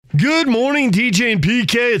Good morning, DJ and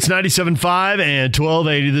PK. It's 97.5 and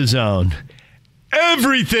 1280 The Zone.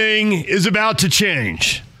 Everything is about to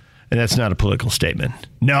change. And that's not a political statement.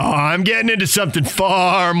 No, I'm getting into something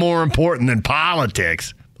far more important than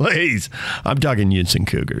politics. Please, I'm talking Utes and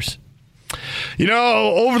Cougars. You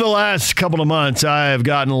know, over the last couple of months, I have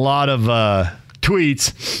gotten a lot of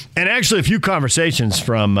tweets and actually a few conversations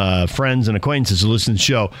from friends and acquaintances who listen to the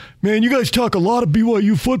show. Man, you guys talk a lot of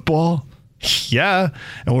BYU football. Yeah,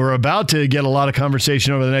 and we're about to get a lot of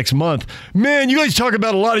conversation over the next month. Man, you guys talk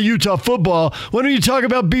about a lot of Utah football. Why don't you talk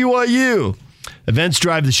about BYU? Events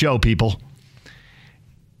drive the show, people.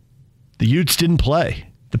 The Utes didn't play.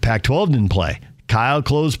 The Pac-12 didn't play. Kyle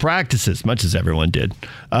closed practices, much as everyone did.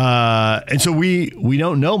 And so we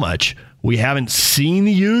don't know much. We haven't seen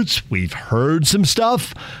the Utes. We've heard some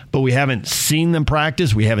stuff, but we haven't seen them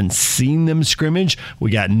practice. We haven't seen them scrimmage.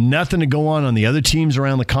 We got nothing to go on the other teams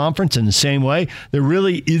around the conference in the same way. There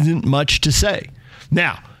really isn't much to say.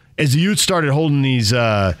 Now, as the Utes started holding these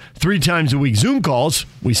 3 times a week Zoom calls,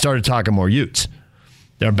 we started talking more Utes.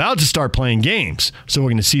 They're about to start playing games, so we're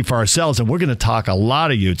going to see for ourselves, and we're going to talk a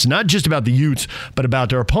lot of Utes, not just about the Utes, but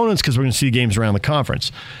about their opponents, because we're going to see games around the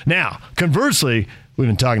conference. Now, conversely, we've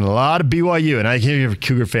been talking a lot of BYU, and I hear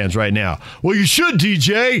Cougar fans right now. Well, you should,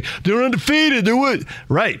 DJ. They're undefeated. They're what?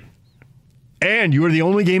 Right. And you were the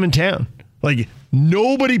only game in town. Like,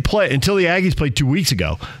 nobody played until the Aggies played 2 weeks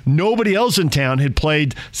ago. Nobody else in town had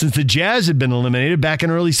played since the Jazz had been eliminated back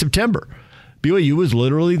in early September. BYU was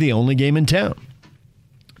literally the only game in town.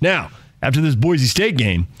 Now, after this Boise State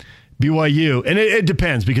game, BYU, and it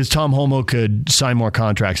depends because Tom Holmoe could sign more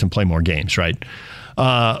contracts and play more games, right?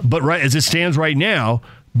 But right as it stands right now,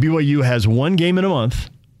 BYU has 1 game in a month,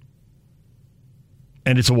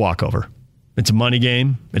 and it's a walkover. It's a money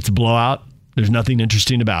game. It's a blowout. There's nothing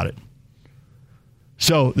interesting about it.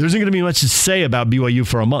 So there isn't going to be much to say about BYU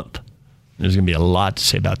for a month. There's going to be a lot to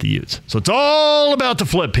say about the Utes. So it's all about the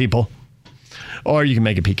flip, people. Or you can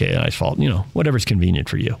make it PK and I's fault. You know, whatever's convenient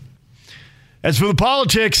for you. As for the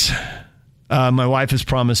politics, my wife has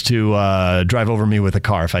promised to drive over me with a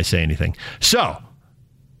car if I say anything. So,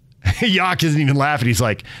 Yak isn't even laughing. He's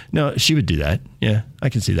like, no, she would do that. Yeah, I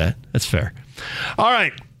can see that. That's fair. All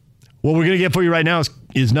right. What we're going to get for you right now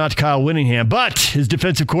is not Kyle Whittingham, but his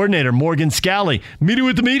defensive coordinator, Morgan Scalley. Meeting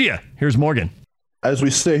with the media. Here's Morgan. As we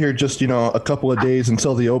sit here just, a couple of days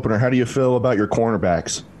until the opener, how do you feel about your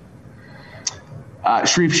cornerbacks?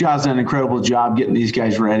 Sharif Shah's done an incredible job getting these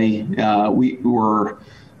guys ready. We were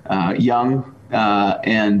young,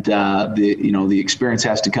 and the experience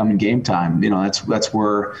has to come in game time. That's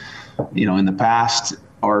where, in the past,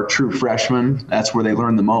 our true freshmen, that's where they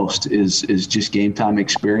learn the most is just game time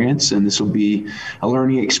experience, and this will be a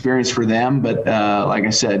learning experience for them. But like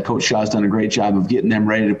I said, Coach Shah's done a great job of getting them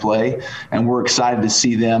ready to play, and we're excited to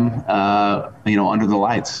see them, under the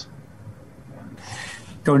lights.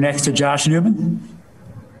 Go next to Josh Newman.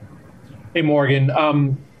 Hey, Morgan.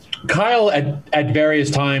 Kyle, at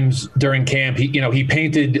various times during camp, he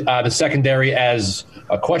painted the secondary as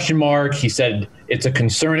a question mark. He said it's a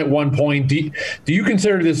concern at one point. Do you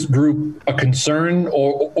consider this group a concern,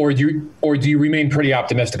 or do you remain pretty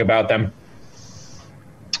optimistic about them?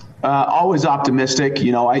 Always optimistic.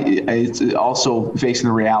 It's also facing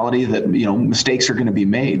the reality that, mistakes are going to be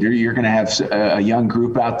made. You're going to have a young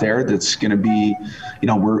group out there that's going to be,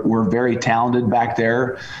 we're very talented back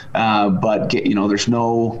there, but there's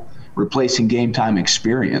no replacing game time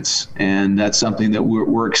experience, and that's something that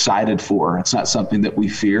we're excited for. It's not something that we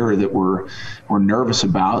fear or that we're nervous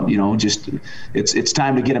about. Just it's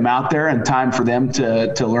time to get them out there and time for them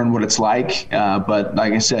to learn what it's like. But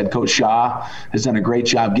like I said, Coach Shah has done a great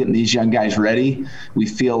job getting these young guys ready. We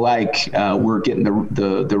feel like we're getting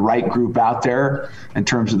the right group out there in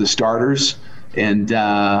terms of the starters. And,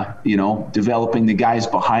 developing the guys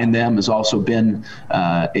behind them has also been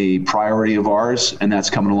a priority of ours, and that's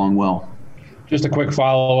coming along well. Just a quick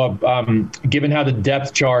follow-up. Given how the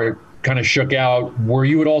depth chart kind of shook out, were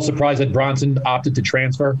you at all surprised that Bronson opted to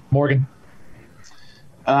transfer, Morgan?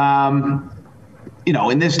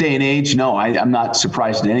 In this day and age, no, I'm not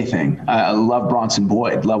surprised at anything. I love Bronson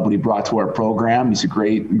Boyd, love what he brought to our program. He's a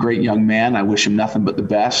great young man. I wish him nothing but the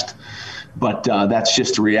best. But that's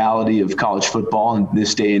just the reality of college football in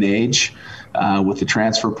this day and age with the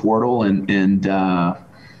transfer portal and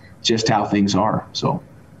just how things are. So,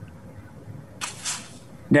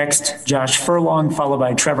 next, Josh Furlong, followed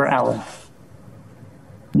by Trevor Allen.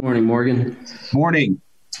 Morning, Morgan. Morning.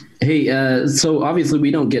 Hey, so obviously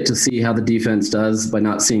we don't get to see how the defense does by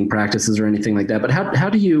not seeing practices or anything like that. But how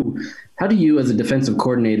do you how do you, as a defensive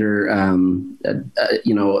coordinator,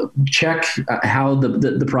 check how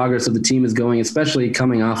the progress of the team is going, especially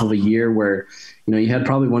coming off of a year where, you had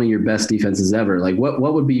probably one of your best defenses ever? Like, what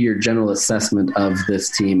would be your general assessment of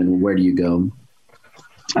this team, and where do you go?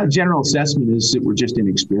 General assessment is that we're just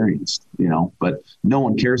inexperienced, but no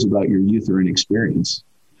one cares about your youth or inexperience.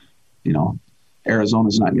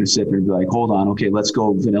 Arizona's not going to sit there and be like, hold on, okay, let's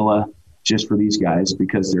go vanilla just for these guys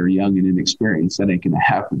because they're young and inexperienced. That ain't going to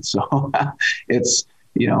happen. So it's,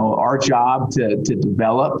 our job to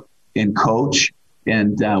develop and coach.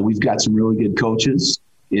 And we've got some really good coaches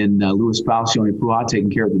in Louis Falcione Puha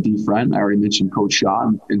taking care of the D front. I already mentioned Coach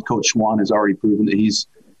Shaw, and Coach Swan has already proven that he's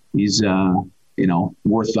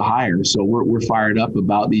worth the hire. So we're fired up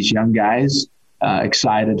about these young guys,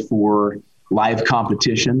 excited for live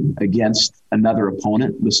competition against another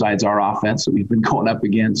opponent besides our offense that we've been going up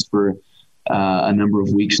against for a number of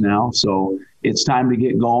weeks now. So it's time to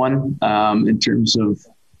get going in terms of,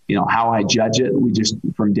 how I judge it. We just,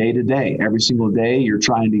 from day to day, every single day, you're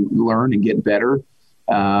trying to learn and get better.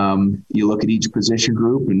 You look at each position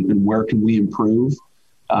group and where can we improve.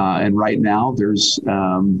 And right now there's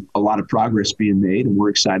a lot of progress being made, and we're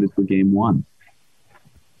excited for game one.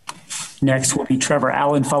 Next will be Trevor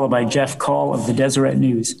Allen, followed by Jeff Call of the Deseret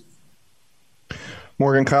News.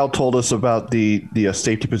 Morgan, Kyle told us about the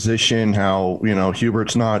safety position, how,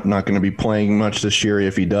 Hubert's not going to be playing much this year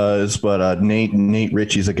if he does, but Nate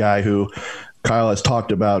Ritchie's a guy who Kyle has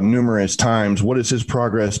talked about numerous times. What has his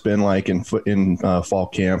progress been like in fall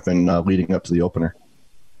camp and leading up to the opener?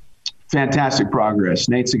 Fantastic progress.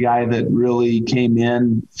 Nate's a guy that really came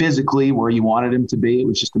in physically where you wanted him to be. It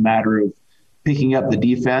was just a matter of picking up the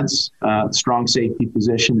defense. Strong safety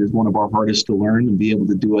position is one of our hardest to learn and be able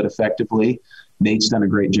to do it effectively. Nate's done a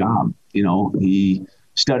great job. He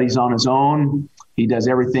studies on his own. He does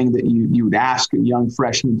everything that you would ask a young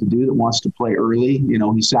freshman to do that wants to play early.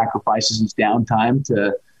 He sacrifices his downtime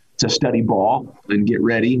to study ball and get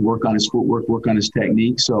ready, work on his footwork, work on his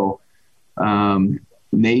technique. So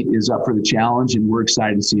Nate is up for the challenge, and we're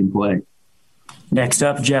excited to see him play. Next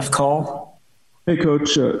up, Jeff Call. Hey,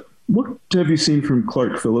 Coach. What have you seen from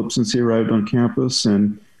Clark Phillips since he arrived on campus,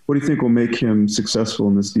 and what do you think will make him successful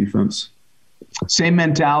in this defense? Same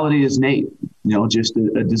mentality as Nate, just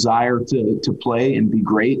a desire to play and be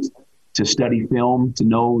great, to study film, to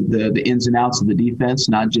know the ins and outs of the defense,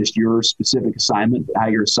 not just your specific assignment, but how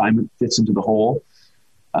your assignment fits into the whole.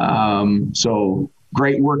 So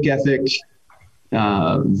great work ethic,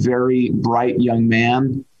 very bright young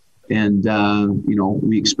man, and,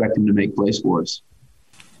 we expect him to make plays for us.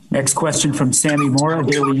 Next question from Sammy Mora,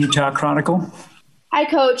 Daily Utah Chronicle. Hi,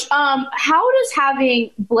 Coach. How does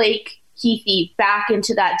having Blake Keithy back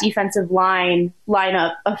into that defensive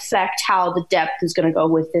lineup affect how the depth is going to go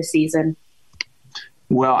with this season?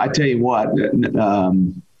 Well, I tell you what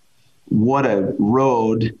a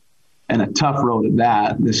road, and a tough road at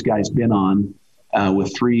that, this guy's been on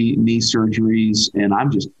with 3 knee surgeries, and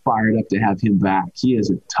I'm just fired up to have him back. He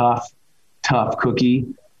is a tough cookie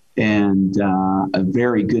and a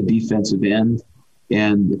very good defensive end,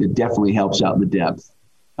 and it definitely helps out the depth.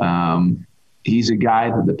 He's a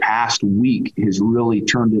guy that the past week has really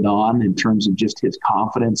turned it on in terms of just his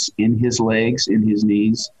confidence in his legs, in his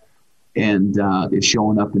knees, and is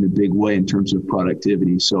showing up in a big way in terms of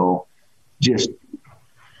productivity. So just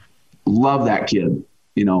love that kid.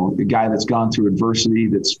 The guy that's gone through adversity,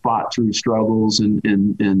 that's fought through struggles,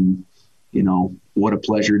 and what a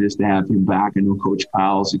pleasure it is to have him back. I know Coach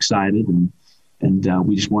Powell's excited, and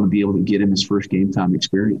we just want to be able to get him his first game time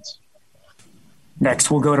experience.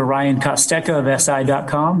 Next, we'll go to Ryan Kostecka of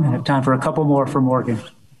SI.com and have time for a couple more for Morgan.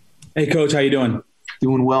 Hey, Coach, how you doing?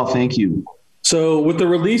 Doing well, thank you. So with the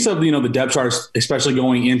release of, the depth charts, especially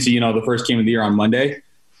going into, the first game of the year on Monday,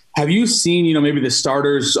 have you seen, maybe the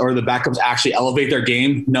starters or the backups actually elevate their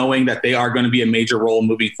game, knowing that they are going to be a major role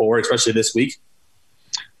moving forward, especially this week?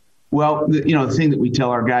 Well, the thing that we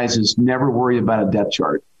tell our guys is never worry about a depth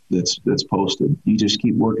chart that's posted. You just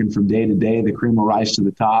keep working from day to day. The cream will rise to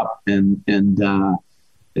the top. And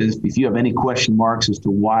if you have any question marks as to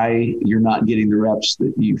why you're not getting the reps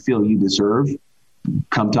that you feel you deserve,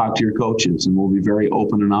 come talk to your coaches, and we'll be very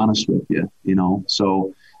open and honest with you.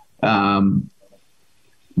 So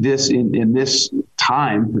this in this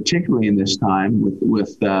time, particularly in this time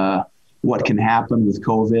with what can happen with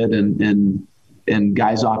COVID and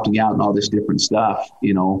guys opting out and all this different stuff,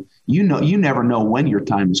 you never know when your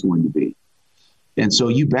time is going to be. And so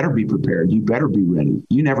you better be prepared. You better be ready.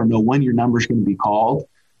 You never know when your number is going to be called.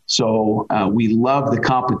 So we love the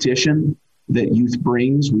competition that youth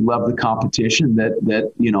brings. We love the competition that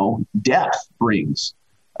depth brings.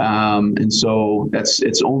 And so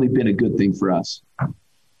it's only been a good thing for us.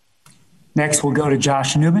 Next, we'll go to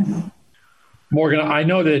Josh Newman. Morgan, I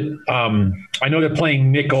know that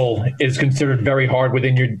playing nickel is considered very hard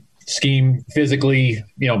within your scheme, physically,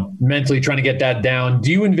 mentally trying to get that down.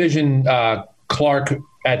 Do you envision Clark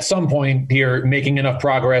at some point here making enough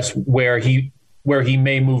progress where he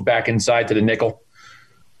may move back inside to the nickel?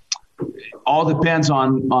 All depends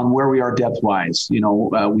on where we are depth wise.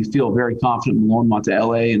 We feel very confident in Malone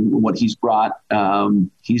Monteele and what he's brought.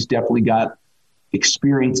 He's definitely got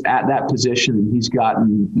experience at that position, and he's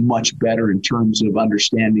gotten much better in terms of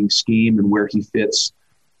understanding scheme and where he fits.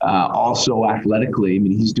 Also athletically, I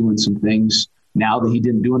mean, he's doing some things now that he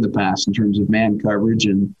didn't do in the past in terms of man coverage.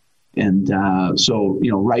 So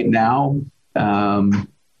right now,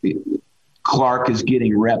 Clark is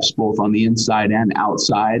getting reps both on the inside and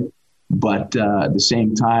outside. But at the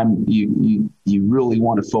same time, you really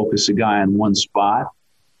want to focus a guy on one spot,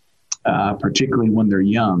 particularly when they're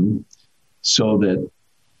young, so that,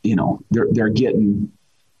 they're getting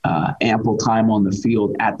ample time on the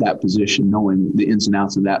field at that position, knowing the ins and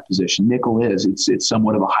outs of that position. Nickel it's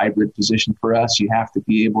somewhat of a hybrid position for us. You have to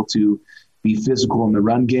be able to be physical in the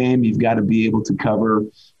run game. You've got to be able to cover,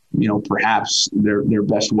 perhaps their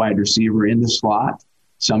best wide receiver in the slot.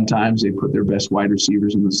 Sometimes they put their best wide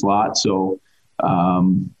receivers in the slot. So,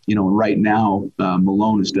 right now,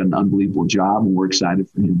 Malone has done an unbelievable job, and we're excited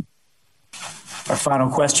for him. Our final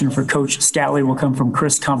question for Coach Staley will come from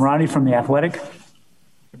Chris Kamrani from The Athletic.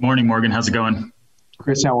 Good morning, Morgan. How's it going?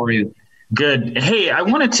 Chris, how are you? Good. Hey, I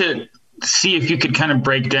wanted to see if you could kind of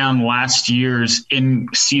break down last year's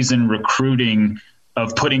in-season recruiting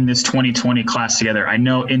of putting this 2020 class together. I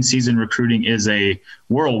know in-season recruiting is a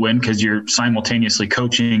whirlwind because you're simultaneously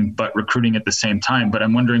coaching but recruiting at the same time. But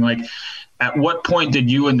I'm wondering, at what point did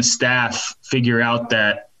you and the staff figure out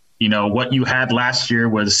that, what you had last year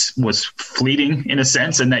was fleeting in a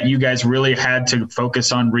sense, and that you guys really had to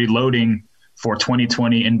focus on reloading for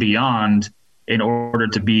 2020 and beyond in order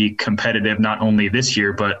to be competitive, not only this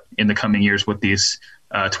year, but in the coming years with these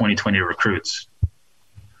 2020 recruits?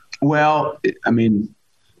 Well, the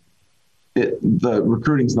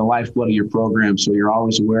recruiting's the lifeblood of your program, so you're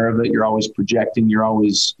always aware of it. You're always projecting. You're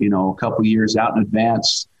always, a couple of years out in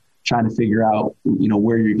advance, trying to figure out,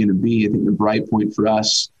 where you're going to be. I think the bright point for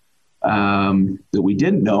us that we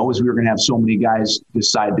didn't know is we were going to have so many guys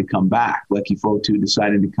decide to come back. Leki Fotu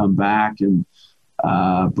decided to come back, and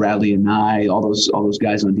Bradley and all those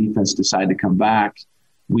guys on defense decided to come back.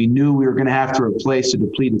 We knew we were going to have to replace a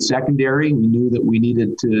depleted secondary. We knew that we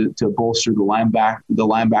needed to bolster the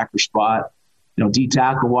linebacker spot. D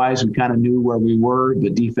tackle wise, we kind of knew where we were,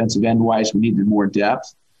 but defensive end wise, we needed more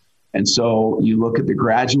depth. And so you look at the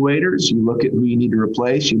graduators, you look at who you need to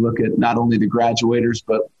replace, you look at not only the graduators,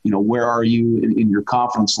 but where are you in your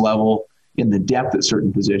confidence level in the depth at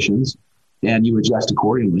certain positions, and you adjust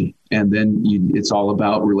accordingly. And then it's all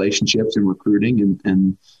about relationships and recruiting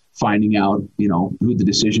and finding out, who the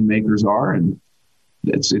decision makers are, and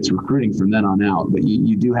it's recruiting from then on out. But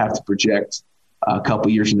you do have to project a couple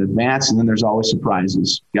years in advance, and then there's always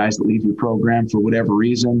surprises. Guys that leave your program for whatever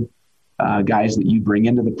reason, guys that you bring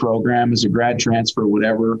into the program as a grad transfer,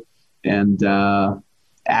 whatever, and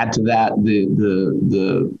add to that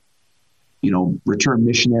the return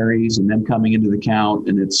missionaries and them coming into the count,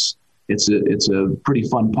 and it's a pretty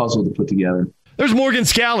fun puzzle to put together. There's Morgan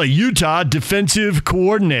Scalley, Utah defensive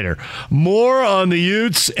coordinator. More on the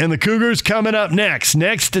Utes and the Cougars coming up next.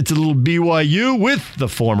 Next, it's a little BYU with the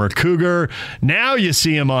former Cougar. Now you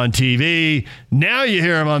see him on TV. Now you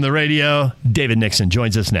hear him on the radio. David Nixon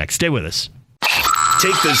joins us next. Stay with us.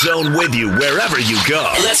 Take the Zone with you wherever you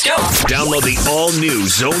go. Let's go. Download the all-new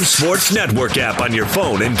Zone Sports Network app on your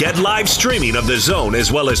phone and get live streaming of the Zone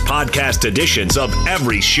as well as podcast editions of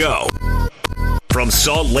every show. From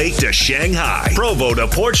Salt Lake to Shanghai, Provo to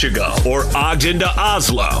Portugal, or Ogden to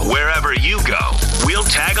Oslo, wherever you go, we'll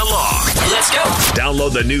tag along. Let's go.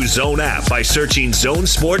 Download the new Zone app by searching Zone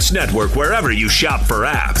Sports Network wherever you shop for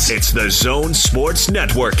apps. It's the Zone Sports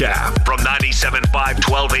Network app from 97.5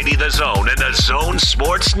 1280 The Zone and the Zone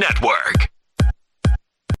Sports Network.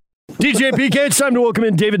 DJ PK, it's time to welcome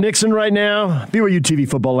in David Nixon right now, BYU TV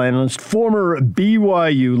football analyst, former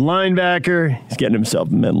BYU linebacker. He's getting himself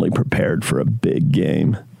mentally prepared for a big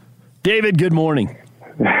game. David, good morning.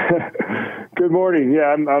 Good morning. Yeah,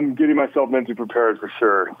 I'm getting myself mentally prepared for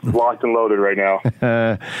sure. Locked and loaded right now.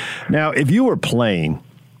 Now, if you were playing,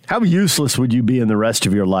 how useless would you be in the rest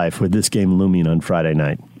of your life with this game looming on Friday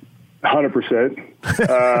night? 100%.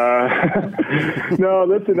 No,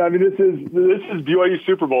 listen. I mean, this is BYU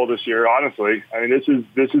Super Bowl this year. Honestly, I mean, this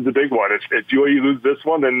is the big one. If BYU lose this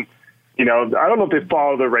one, then I don't know if they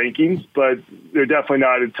follow the rankings, but they're definitely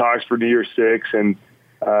not in talks for New Year's Six, and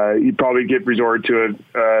you'd probably get resorted to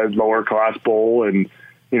a lower class bowl, and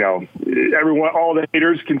all the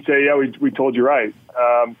haters can say, yeah, we told you right.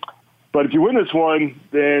 But if you win this one,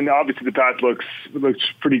 then obviously the path looks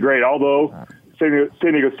pretty great. Although San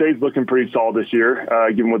Diego State's looking pretty solid this year,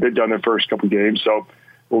 given what they've done their first couple of games. So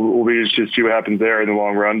we'll be interested to see what happens there in the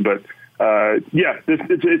long run. But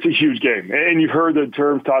it's a huge game, and you've heard the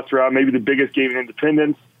terms tossed around. Maybe the biggest game in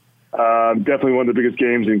Independence. Definitely one of the biggest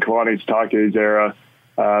games in Kalani Sitake's era.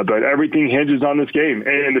 But everything hinges on this game,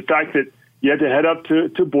 and the fact that you have to head up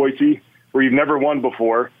to Boise, where you've never won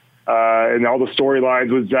before, and all the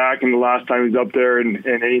storylines with Zach and the last time he was up there and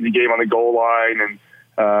ending the game on the goal line, and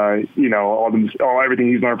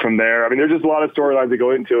everything he's learned from there. I mean, there's just a lot of storylines that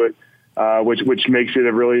go into it, which makes it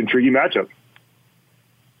a really intriguing matchup.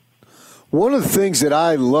 One of the things that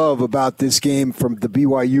I love about this game from the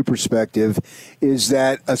BYU perspective is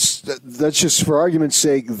that, let's just for argument's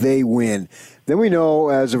sake, they win. Then we know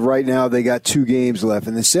as of right now they got 2 games left,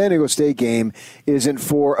 and the San Diego State game isn't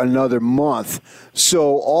for another month.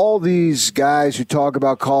 So all these guys who talk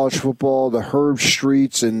about college football, the Herb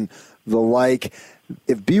Streets and the like,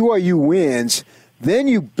 if BYU wins, then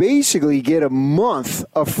you basically get a month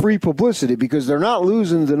of free publicity because they're not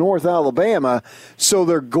losing to North Alabama. So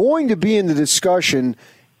they're going to be in the discussion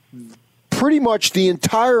pretty much the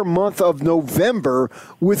entire month of November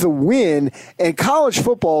with a win. And college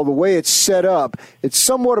football, the way it's set up, it's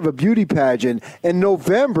somewhat of a beauty pageant. And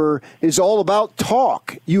November is all about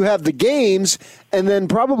talk. You have the games, and then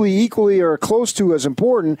probably equally or close to as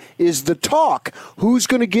important is the talk. Who's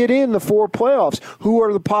going to get in the 4 playoffs? Who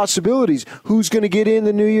are the possibilities? Who's going to get in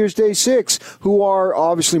the New Year's Day 6? Who are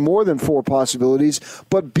obviously more than 4 possibilities.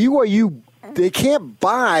 But BYU, they can't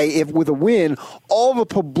buy, if with a win, all the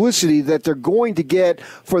publicity that they're going to get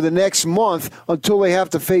for the next month until they have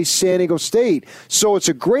to face San Diego State. So it's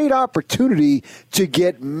a great opportunity to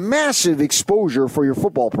get massive exposure for your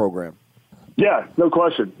football program. Yeah, no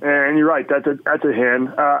question. And you're right. That's a hand.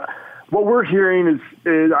 What we're hearing is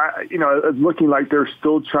it's looking like they're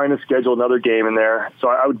still trying to schedule another game in there. So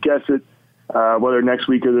I would guess it, whether next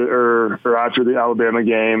week or after the Alabama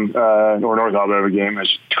game, or North Alabama game, I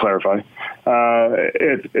should clarify, that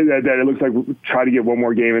it looks like we'll try to get one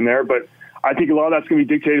more game in there. But I think a lot of that's going to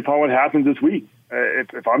be dictated upon what happens this week.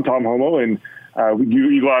 If I'm Tom Homo and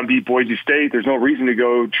you go out and beat Boise State, there's no reason to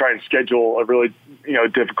go try and schedule a really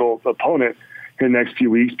difficult opponent in the next few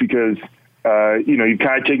weeks because you've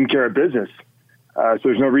kind of taken care of business. So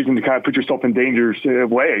there's no reason to kind of put yourself in danger's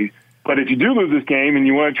way. But if you do lose this game and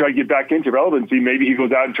you want to try to get back into relevancy, maybe he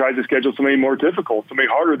goes out and tries to schedule somebody more difficult, somebody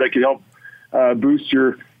harder that could help boost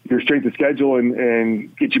your strength of schedule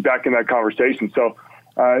and get you back in that conversation. So,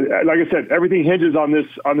 like I said, everything hinges on this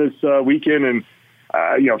weekend, and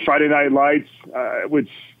Friday Night Lights, which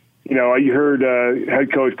you heard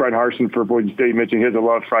head coach Brian Harsin for Boise State mention he doesn't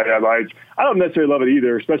love Friday Night Lights. I don't necessarily love it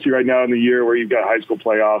either, especially right now in the year where you've got high school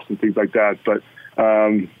playoffs and things like that. But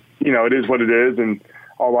it is what it is, and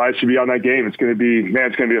all eyes should be on that game. It's going to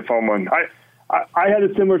be a fun one. I had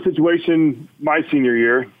a similar situation my senior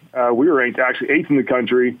year. We were ranked actually 8th in the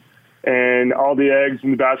country, and all the eggs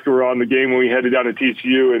in the basket were on the game when we headed down to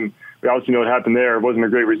TCU, and we obviously know what happened there. It wasn't a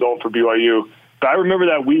great result for BYU. But I remember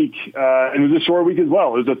that week, and it was a short week as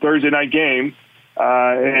well. It was a Thursday night game,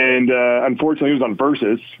 and unfortunately it was on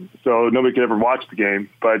Versus, so nobody could ever watch the game.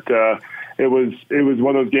 But it was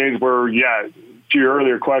one of those games where, to your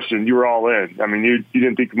earlier question, you were all in. I mean, you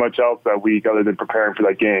didn't think much else that week other than preparing for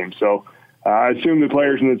that game. So I assume the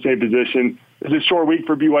players in the same position. It's a short week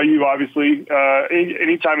for BYU, obviously.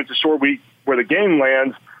 Anytime it's a short week where the game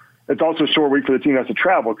lands, it's also a short week for the team that has to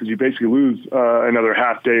travel because you basically lose another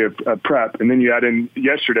half day of prep. And then you add in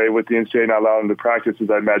yesterday with the NCAA not allowing them to practice, as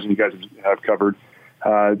I imagine you guys have covered,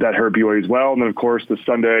 that hurt BYU as well. And then, of course, the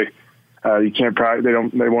Sunday, you can't practice. They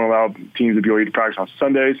won't allow teams of BYU to practice on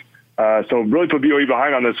Sundays. So really put BYU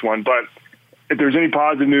behind on this one. But if there's any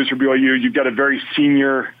positive news for BYU, you've got a very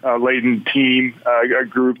senior-laden team, a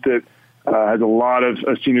group that has a lot of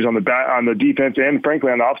seniors on the defense and,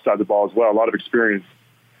 frankly, on the offside of the ball as well, a lot of experience.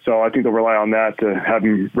 So I think they'll rely on that to have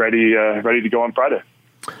them ready to go on Friday.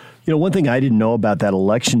 One thing I didn't know about that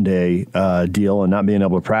Election Day deal and not being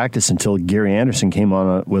able to practice until Gary Anderson came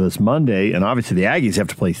on with us Monday, and obviously the Aggies have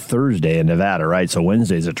to play Thursday in Nevada, right? So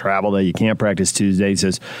Wednesday's a travel day. You can't practice Tuesday. He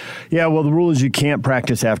says, the rule is you can't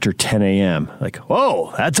practice after 10 a.m. Like,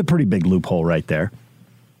 whoa, that's a pretty big loophole right there.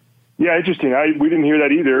 Yeah, interesting. We didn't hear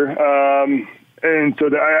that either. And so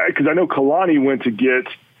because I know Kalani went to get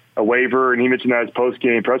a waiver, and he mentioned that at his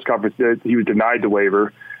post-game press conference that he was denied the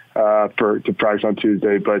waiver. to practice on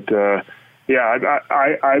Tuesday. But I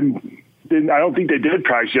don't think they did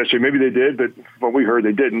practice yesterday. Maybe they did, but what we heard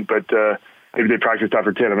they didn't. But maybe they practiced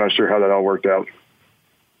after 10. I'm not sure how that all worked out.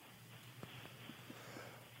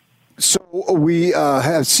 So we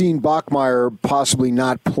have seen Bachmeier possibly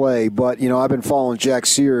not play, but, I've been following Jack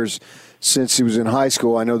Sears since he was in high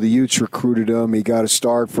school. I know the Utes recruited him. He got a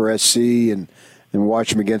start for SC and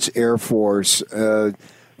watched him against Air Force. From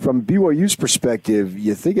BYU's perspective,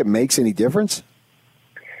 you think it makes any difference?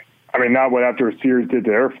 I mean, not what after Sears did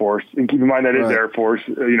to Air Force. And keep in mind that is Air Force.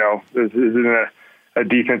 This isn't a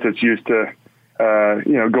defense that's used to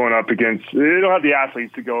going up against, they don't have the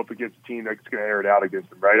athletes to go up against a team that's going to air it out against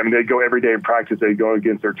them, right? I mean, they go every day in practice, they go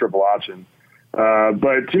against their triple option.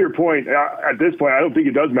 But to your point, at this point, I don't think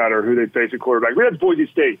it does matter who they face at quarterback. We have Boise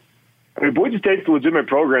State. I mean, Boise State's a legitimate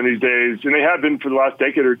program these days, and they have been for the last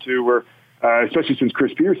decade or two, where, especially since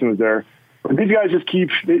Chris Peterson was there. But these guys just keep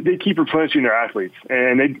replenishing their athletes,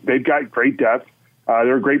 and they've got great depth.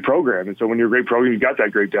 They're a great program, and so when you're a great program, you've got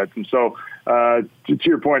that great depth. And so, to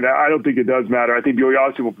your point, I don't think it does matter. I think BYU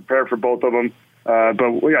obviously will prepare for both of them,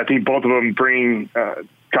 but I think both of them bring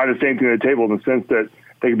kind of the same thing to the table in the sense that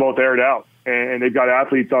they can both air it out, and they've got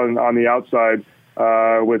athletes on the outside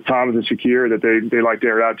with Thomas and Shakir that they like to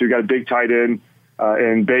air it out to. You've got a big tight end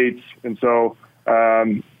in Bates, and so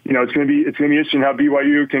it's going to be interesting how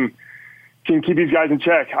BYU can keep these guys in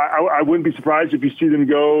check. I wouldn't be surprised if you see them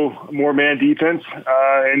go more man defense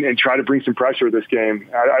and try to bring some pressure this game.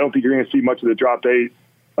 I don't think you're going to see much of the drop 8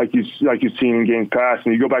 like you've seen in games past.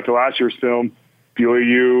 And you go back to last year's film,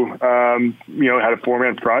 BYU had a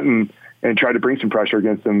 4-man front and tried to bring some pressure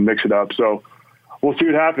against them, mix it up. So we'll see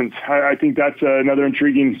what happens. I think that's another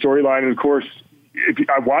intriguing storyline. And of course,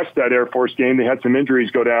 I watched that Air Force game. They had some injuries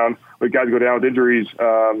go down, but guys go down with injuries.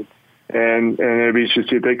 And it'll be interesting to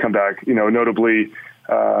see if they come back. Notably,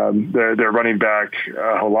 their running back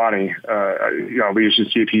Holani. It'll be interesting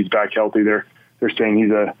to see if he's back healthy. They're saying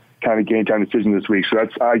he's a kind of game time decision this week. So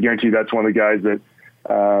I guarantee that's one of the guys that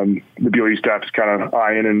the BYU staff is kind of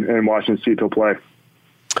eyeing and watching to see if he'll play.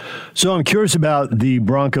 So I'm curious about the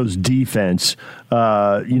Broncos defense.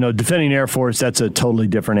 Defending Air Force, that's a totally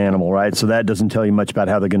different animal, right? So that doesn't tell you much about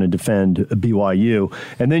how they're going to defend BYU.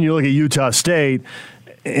 And then you look at Utah State.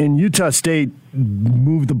 And Utah State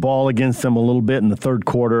moved the ball against them a little bit in the third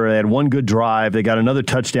quarter. They had one good drive. They got another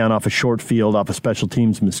touchdown off a short field, off a special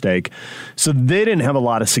teams mistake. So they didn't have a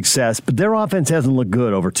lot of success, but their offense hasn't looked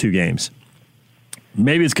good over 2 games.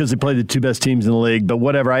 Maybe it's because they played the 2 best teams in the league, but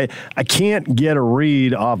whatever. I can't get a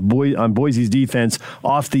read on Boise's defense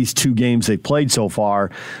off these 2 games they've played so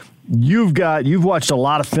far. You've watched a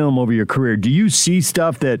lot of film over your career. Do you see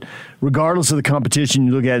stuff that, regardless of the competition,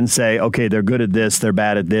 you look at and say, okay, they're good at this, they're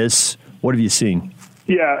bad at this? What have you seen?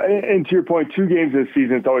 Yeah, and to your point, 2 games this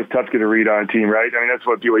season, it's always tough to get a read on a team, right? I mean, that's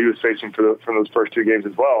what BYU was facing from those first 2 games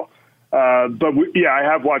as well. But I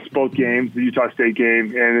have watched both games, the Utah State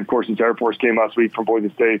game and, of course, the Air Force game last week from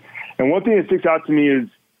Boise State. And one thing that sticks out to me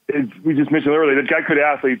is we just mentioned earlier, they've got good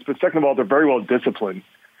athletes, but second of all, they're very well disciplined.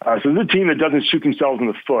 So this is a team that doesn't shoot themselves in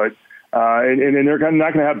the foot, and they're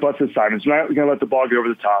not going to have busted assignments. They're not going to let the ball get over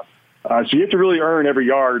the top. So you have to really earn every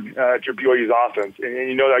yard at your BYU's offense, and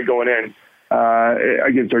you know that going in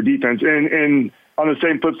against their defense. And on the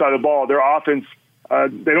same flip side of the ball, their offense,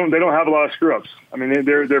 they don't have a lot of screw-ups. I mean,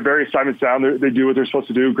 they're very assignment sound. They do what they're supposed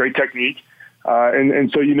to do. Great technique,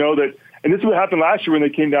 and so you know that. And this is what happened last year when they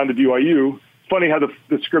came down to BYU. It's funny how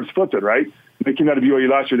the scripts flipped it, right? They came down to BYU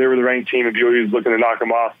last year. They were the ranked team, and BYU was looking to knock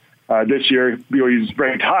them off. This year, BYU's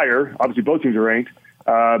ranked higher. Obviously, both teams are ranked,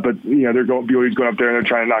 but BYU's going up there and they're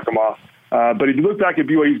trying to knock them off. But if you look back at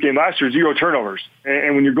BYU's game last year, 0 turnovers,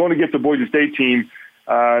 and when you're going against the Boise State team,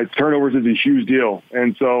 turnovers is a huge deal.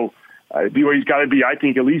 And so BYU's got to be, I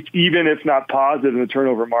think, at least even if not positive in the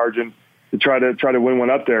turnover margin to try to win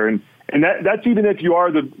one up there. And that's even if you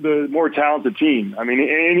are the more talented team. I mean,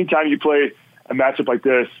 anytime you play a matchup like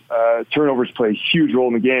this, turnovers play a huge role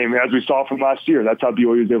in the game, as we saw from last year. That's how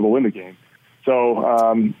BYU was able to win the game. So,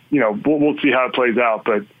 we'll see how it plays out.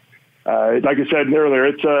 But like I said earlier,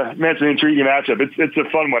 it's an intriguing matchup. It's a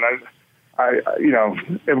fun one.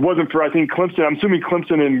 If it wasn't for, I think, Clemson, I'm assuming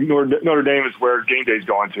Clemson and Notre Dame is where game day's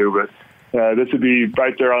going to, but this would be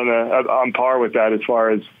right there on par with that as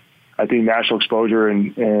far as, I think, national exposure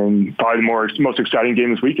and probably the most exciting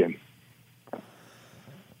game this weekend.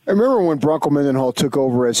 I remember when Bronco Mendenhall took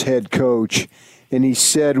over as head coach, and he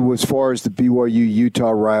said, as far as the BYU-Utah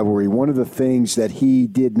rivalry, one of the things that he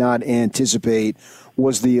did not anticipate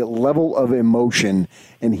was the level of emotion,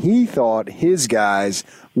 and he thought his guys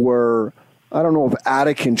were, I don't know if out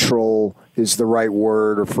of control is the right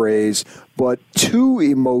word or phrase, but too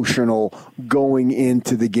emotional going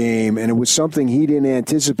into the game. And it was something he didn't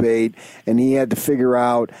anticipate, and he had to figure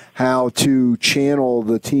out how to channel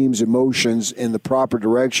the team's emotions in the proper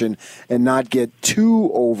direction and not get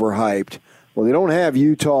too overhyped. Well, they don't have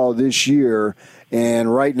Utah this year,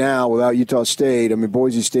 and right now, without Utah State, I mean,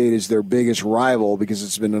 Boise State is their biggest rival because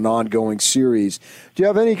it's been an ongoing series. Do you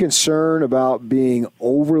have any concern about being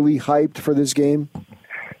overly hyped for this game?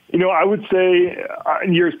 I would say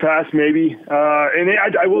in years past, maybe.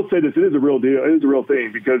 And I will say this, it is a real deal. It is a real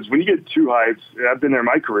thing, because when you get too hyped, I've been there in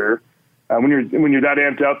my career, when you're that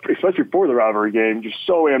amped up, especially for the rivalry game, you're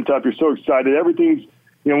so amped up, you're so excited. Everything's,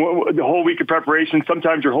 the whole week of preparation,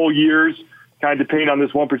 sometimes your whole year's kind of depending on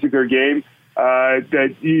this one particular game,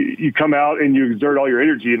 that you come out and you exert all your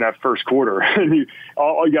energy in that first quarter. And you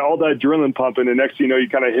got all that adrenaline pumping, and next thing you know, you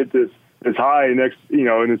kind of hit this high, and next, in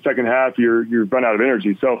the second half, you're run out of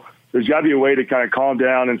energy. So there's got to be a way to kind of calm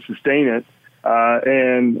down and sustain it.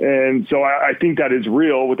 And so I think that is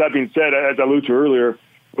real. With that being said, as I alluded to earlier,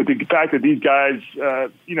 with the fact that these guys,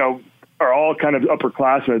 are all kind of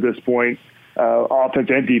upperclassmen at this point, offense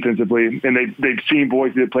and defensively, and they've seen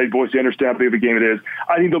Boise, they've played Boise, understand how big of a game it is.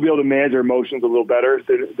 I think they'll be able to manage their emotions a little better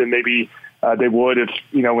than maybe they would if,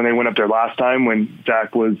 when they went up there last time when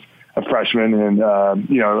Zach was a freshman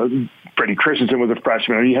and, Freddie Christensen was a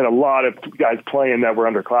freshman, and you had a lot of guys playing that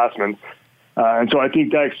were underclassmen. And so I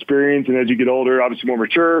think that experience, and as you get older, obviously more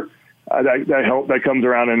mature, that comes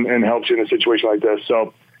around and helps you in a situation like this.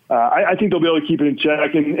 So I think they'll be able to keep it in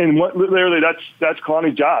check. And literally that's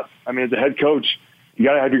Kalani's job. I mean, as a head coach, you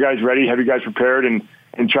got to have your guys ready, have your guys prepared,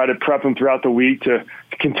 and try to prep them throughout the week to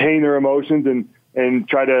contain their emotions and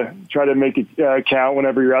try to make it count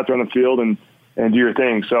whenever you're out there on the field and do your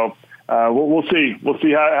thing. So we'll see. We'll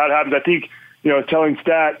see how it happens. I think, telling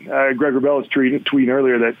stat, Greg Wrubell was tweeting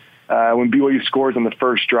earlier that when BYU scores on the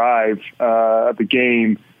first drive of the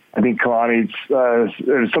game, I think Kalani's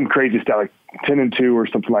there's some crazy stat like 10-2 or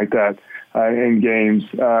something like that in games.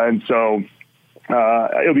 And so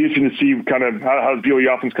it'll be interesting to see kind of how the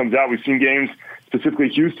BYU offense comes out. We've seen games, specifically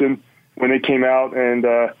Houston, when they came out and,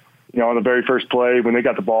 on the very first play, when they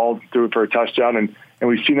got the ball, threw it for a touchdown. And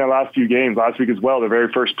we've seen that last few games, last week as well. The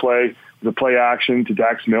very first play was a play action to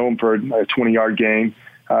Dax Milne for a 20-yard gain.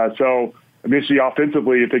 So eventually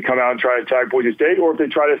offensively, if they come out and try to attack Boise State, or if they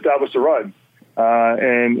try to establish a run.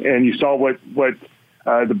 And you saw what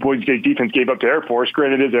the Boise State defense gave up to Air Force.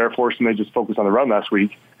 Granted, it is Air Force, and they just focused on the run last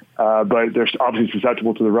week. But they're obviously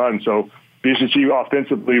susceptible to the run. So be interested to see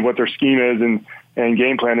offensively what their scheme is and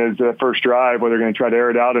game plan is first drive, whether they're going to try to air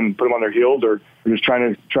it out and put them on their heels, or just try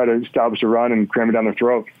to establish a run and cram it down their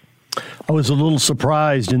throat. I was a little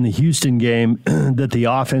surprised in the Houston game that the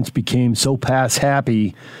offense became so pass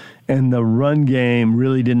happy and the run game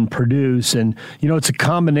really didn't produce. And, it's a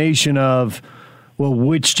combination of, well,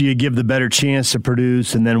 which do you give the better chance to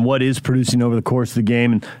produce, and then what is producing over the course of the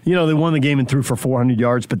game? And, they won the game and threw for 400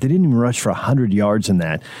 yards, but they didn't even rush for 100 yards in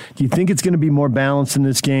that. Do you think it's going to be more balanced in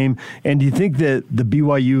this game? And do you think that the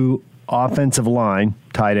BYU offensive line,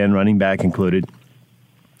 tight end, running back included,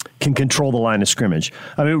 can control the line of scrimmage?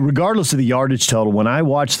 I mean, regardless of the yardage total, when I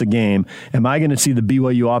watch the game, am I going to see the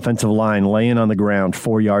BYU offensive line laying on the ground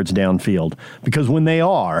 4 yards downfield? Because when they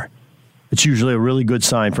are, it's usually a really good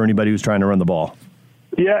sign for anybody who's trying to run the ball.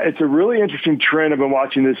 Yeah, it's a really interesting trend I've been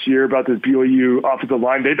watching this year about this BYU offensive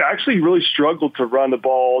line. They've actually really struggled to run the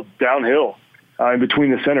ball downhill in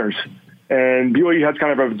between the centers. And BYU has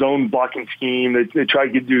kind of a zone blocking scheme. They try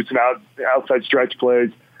to do some outside stretch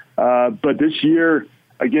plays. But this year,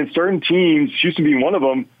 against certain teams, Houston being one of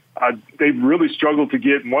them, they've really struggled to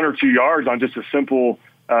get 1 or 2 yards on just a simple,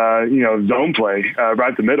 zone play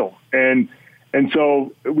right the middle. And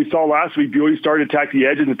so we saw last week BYU started to attack the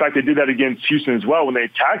edges. In fact, they did that against Houston as well. When they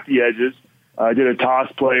attacked the edges, did a toss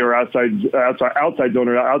play or outside zone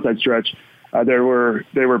or outside stretch, they were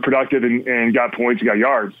productive and got points and got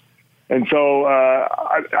yards. And so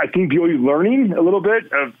I think BYU's learning a little bit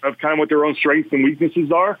of kind of what their own strengths and weaknesses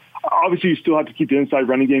are. Obviously, you still have to keep the inside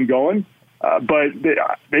running game going, but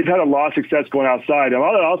they've had a lot of success going outside. And a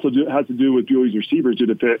lot of that also has to do with BYU's receivers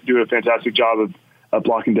do a fantastic job of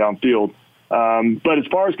blocking downfield. But as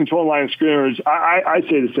far as controlling line of scrimmage, I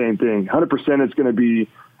say the same thing. 100% it's going to be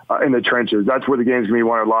in the trenches. That's where the game's going to be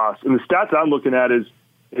won or lost. And the stats I'm looking at is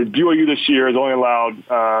BYU this year has only allowed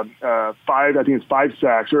 5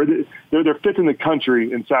 sacks, or they're fifth in the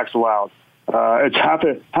country in sacks allowed. It's half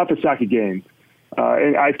a sack a game.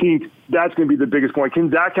 And I think that's going to be the biggest point.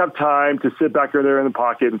 Can Zach have time to sit back there in the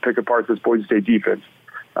pocket and pick apart this Boise State defense?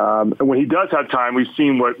 And when he does have time, we've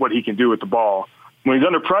seen what he can do with the ball. when he's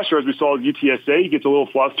under pressure, as we saw at UTSA, he gets a little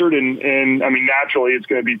flustered, and I mean, naturally, it's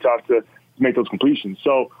going to be tough to make those completions.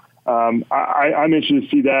 So I'm interested to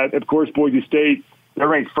see that. Of course, Boise State, they're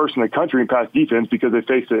ranked first in the country in pass defense because they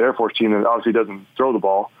face the Air Force team that obviously doesn't throw the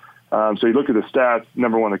ball. So you look at the stats,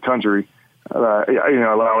 number one in the country,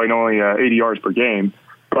 allowing only 80 yards per game.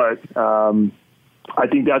 But I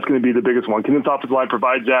think that's going to be the biggest one. Can this offensive line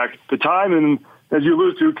provide Zach the time? And as you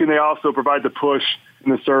alluded to, can they also provide the push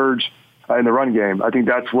and the surge in the run game? I think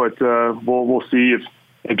that's what we'll see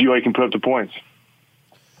if BYU can put up the points.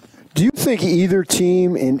 Do you think either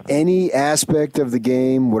team in any aspect of the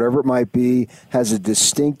game, whatever it might be, has a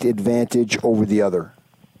distinct advantage over the other?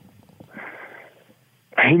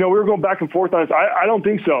 We were going back and forth on this. I don't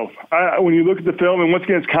think so. When you look at the film, and once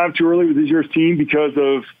again, it's kind of too early with this year's team because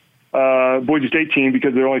of Boise State team,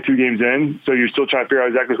 because they're only 2 games in, so you're still trying to figure out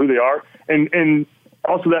exactly who they are. And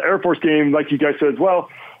also that Air Force game, like you guys said as well,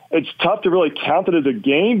 it's tough to really count it as a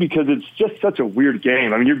game because it's just such a weird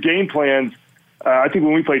game. I mean, your game plans, I think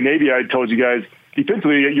when we played Navy, I told you guys,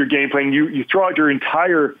 defensively, your game plan, you throw out your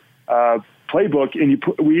entire playbook, and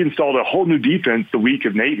we installed a whole new defense the week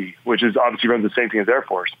of Navy, which is obviously runs the same thing as Air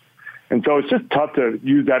Force. And so it's just tough to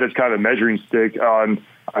use that as kind of a measuring stick on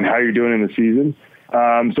how you're doing in the season.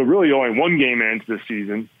 So really only 1 game into the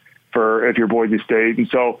season if you're Boise State. And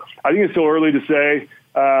so I think it's still early to say,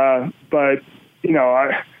 but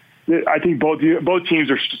I think both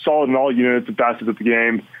teams are solid in all units and facets of the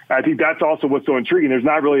game. I think that's also what's so intriguing. There's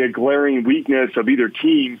not really a glaring weakness of either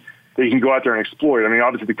team that you can go out there and exploit. I mean,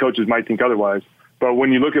 obviously the coaches might think otherwise, but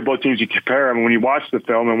when you look at both teams, you compare them, and when you watch the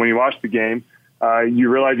film and when you watch the game, you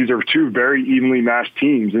realize these are 2 very evenly matched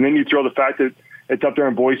teams. And then you throw the fact that it's up there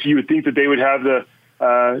in Boise. You would think that they would have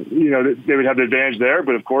they would have the advantage there,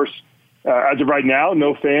 but of course, as of right now,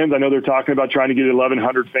 no fans. I know they're talking about trying to get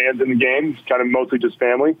 1,100 fans in the game. It's kind of mostly just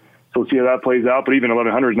family. So we'll see how that plays out. But even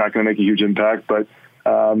 1,100 is not going to make a huge impact. But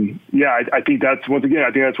I think that's, once again,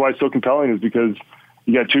 I think that's why it's so compelling, is because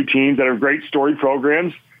you got 2 teams that are great storied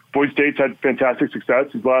programs. Boise State's had fantastic success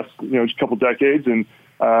these last couple decades, and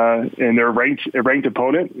they're a ranked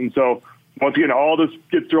opponent. And so once again, all this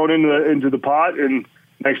gets thrown into the pot, and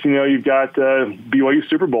next thing you know, you've got BYU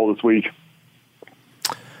Super Bowl this week.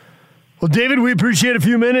 Well, David, we appreciate a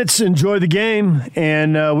few minutes. Enjoy the game,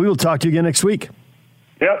 and we will talk to you again next week.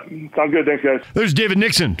 Yep, sounds good. Thanks, guys. There's David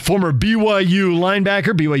Nixon, former BYU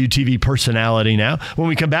linebacker, BYU TV personality now. When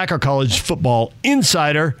we come back, our college football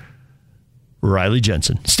insider, Riley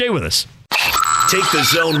Jensen. Stay with us. Take the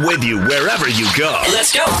Zone with you wherever you go.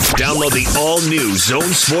 Let's go. Download the all-new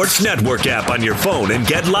Zone Sports Network app on your phone and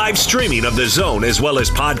get live streaming of the Zone as well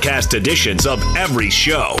as podcast editions of every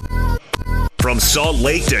show. From Salt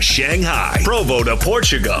Lake to Shanghai, Provo to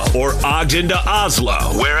Portugal, or Ogden to Oslo,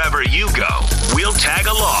 wherever you go, we'll tag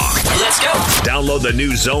along. Let's go. Download the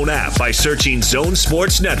new Zone app by searching Zone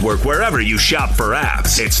Sports Network wherever you shop for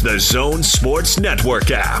apps. It's the Zone Sports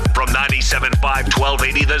Network app from 97.5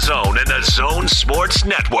 1280 The Zone and the Zone Sports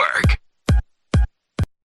Network.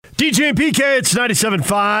 DJ and PK, it's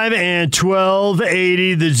 97.5 and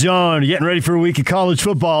 1280 The Zone. Getting ready for a week of college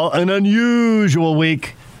football, an unusual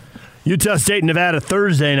week. Utah State and Nevada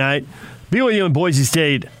Thursday night, BYU and Boise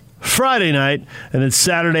State Friday night, and then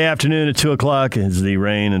Saturday afternoon at 2 o'clock as the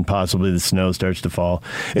rain and possibly the snow starts to fall.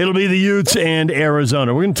 It'll be the Utes and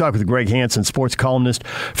Arizona. We're going to talk with Greg Hansen, sports columnist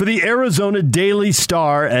for the Arizona Daily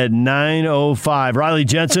Star at 9:05. Riley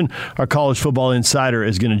Jensen, our college football insider,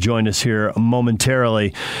 is going to join us here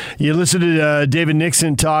momentarily. You listen to David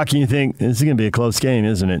Nixon talk and you think, this is going to be a close game,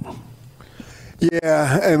 isn't it?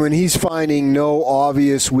 Yeah, and when he's finding no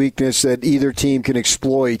obvious weakness that either team can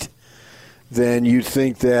exploit, then you'd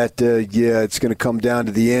think that, it's going to come down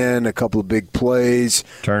to the end, a couple of big plays.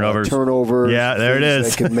 Turnovers. Yeah, there it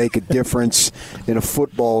is. That can make a difference in a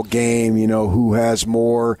football game. Who has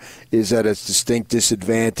more is at a distinct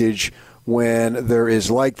disadvantage when there is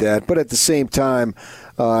like that. But at the same time,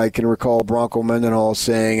 I can recall Bronco Mendenhall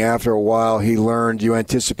saying after a while he learned you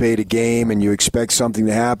anticipate a game and you expect something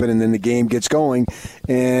to happen, and then the game gets going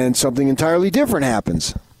and something entirely different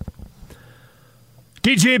happens.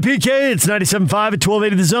 DJ and PK, it's 97.5 at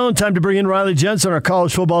 1280 The Zone. Time to bring in Riley Jensen, our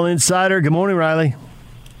college football insider. Good morning, Riley.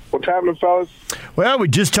 What's happening, fellas? Well, we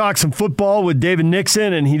just talked some football with David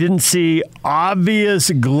Nixon, and he didn't see obvious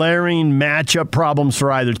glaring matchup problems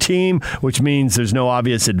for either team, which means there's no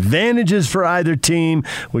obvious advantages for either team,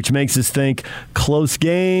 which makes us think close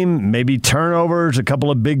game, maybe turnovers, a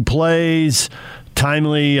couple of big plays,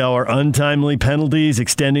 timely or untimely penalties,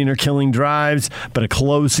 extending or killing drives, but a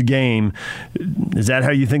close game. Is that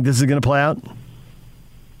how you think this is going to play out?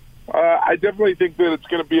 I definitely think that it's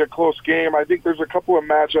going to be a close game. I think there's a couple of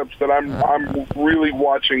matchups that I'm really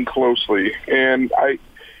watching closely, and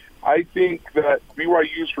I think that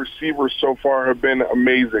BYU's receivers so far have been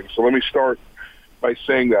amazing. So let me start by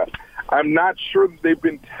saying that. I'm not sure that they've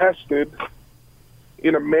been tested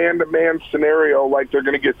in a man-to-man scenario like they're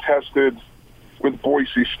going to get tested with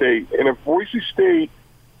Boise State. And if Boise State,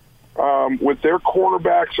 with their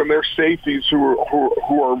cornerbacks and their safeties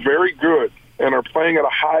who are very good and are playing at a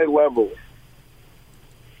high level,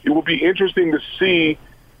 it will be interesting to see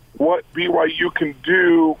what BYU can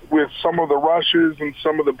do with some of the rushes and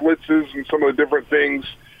some of the blitzes and some of the different things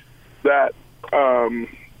that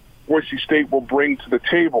Boise State will bring to the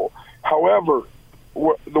table. However,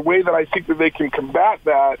 the way that I think that they can combat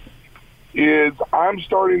that is I'm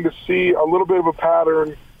starting to see a little bit of a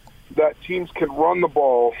pattern that teams can run the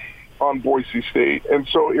ball on Boise State. And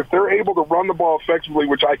so if they're able to run the ball effectively,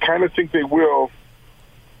 which I kind of think they will,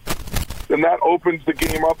 then that opens the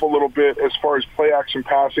game up a little bit as far as play action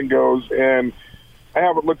passing goes. And I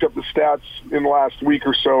haven't looked up the stats in the last week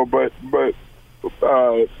or so, but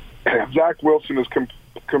Zach Wilson is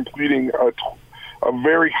completing a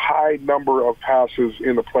very high number of passes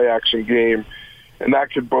in the play action game, and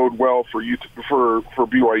that could bode well for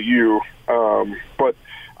BYU. But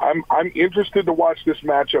I'm interested to watch this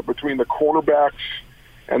matchup between the cornerbacks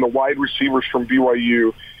and the wide receivers from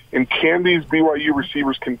BYU. And can these BYU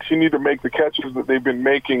receivers continue to make the catches that they've been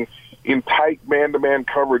making in tight man-to-man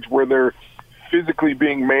coverage where they're physically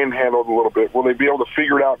being manhandled a little bit? Will they be able to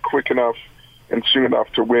figure it out quick enough and soon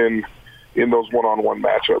enough to win in those one-on-one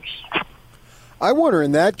matchups? I wonder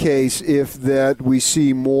in that case if that we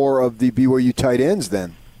see more of the BYU tight ends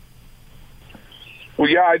then. Well,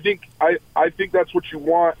 yeah, I think that's what you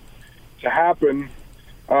want to happen.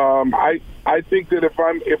 I think that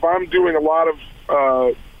if I'm doing a lot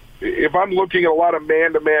of if I'm looking at a lot of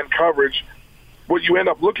man-to-man coverage, what you end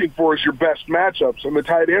up looking for is your best matchups, and the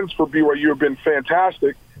tight ends for BYU have been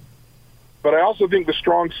fantastic. But I also think the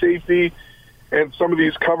strong safety and some of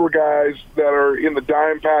these cover guys that are in the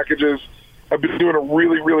dime packages have been doing a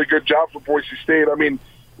really, really good job for Boise State. I mean,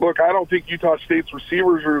 look, I don't think Utah State's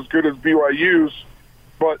receivers are as good as BYU's,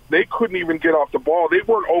 but they couldn't even get off the ball. They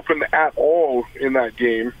weren't open at all in that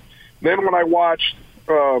game. Then when I watched,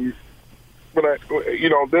 and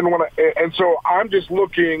so I'm just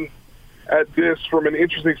looking at this from an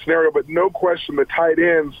interesting scenario, but no question the tight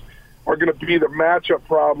ends are going to be the matchup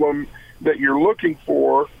problem that you're looking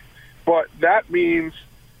for. But that means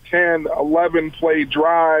 10, 11 play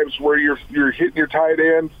drives where you're hitting your tight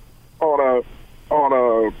ends on a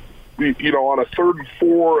 3rd and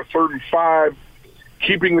 4, a 3rd and 5,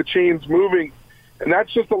 keeping the chains moving. And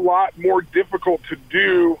that's just a lot more difficult to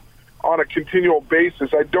do on a continual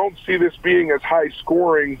basis. I don't see this being as high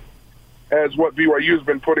scoring as what BYU has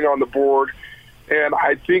been putting on the board. And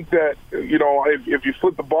I think that, if you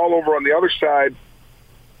flip the ball over on the other side,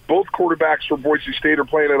 both quarterbacks for Boise State are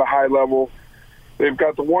playing at a high level. They've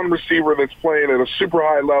got the one receiver that's playing at a super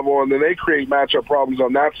high level, and then they create matchup problems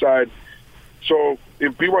on that side. So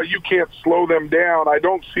if BYU can't slow them down, I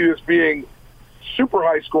don't see this being super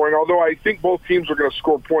high scoring, although I think both teams are going to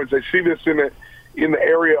score points. I see this in the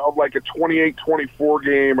area of like a 28-24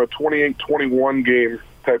 game, a 28-21 game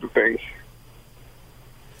type of thing.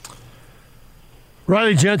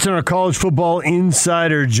 Riley Jensen, our college football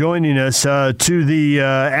insider, joining us. To the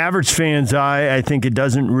average fan's eye, I think it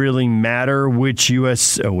doesn't really matter which Boise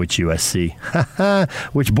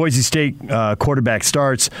State quarterback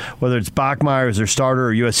starts, whether it's Bachmeier as their starter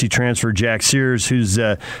or USC transfer Jack Sears, who's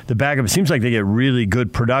the backup. It seems like they get really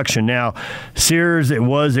good production. Now, Sears, it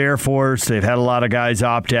was Air Force. They've had a lot of guys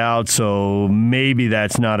opt out, so maybe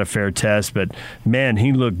that's not a fair test. But, man,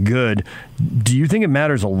 he looked good. Do you think it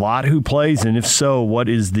matters a lot who plays? And if so, what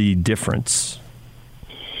is the difference?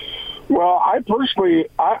 Well, I personally,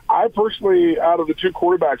 out of the two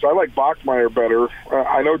quarterbacks, I like Bachmeier better.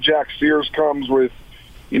 I know Jack Sears comes with,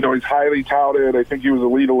 he's highly touted. I think he was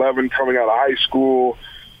Elite 11 coming out of high school.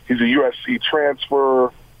 He's a USC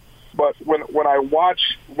transfer. But when I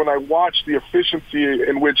watch the efficiency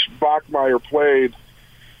in which Bachmeier played,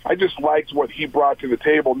 I just liked what he brought to the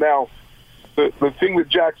table. Now, the thing that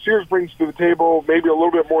Jack Sears brings to the table, maybe a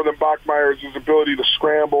little bit more than Bachmeier, is his ability to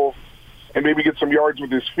scramble and maybe get some yards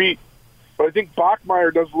with his feet. But I think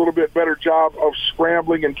Bachmeier does a little bit better job of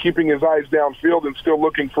scrambling and keeping his eyes downfield and still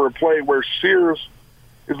looking for a play, where Sears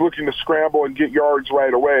is looking to scramble and get yards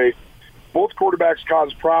right away. Both quarterbacks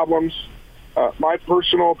cause problems. My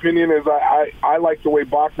personal opinion is I like the way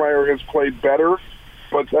Bachmeier has played better,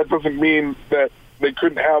 but that doesn't mean that they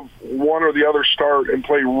couldn't have one or the other start and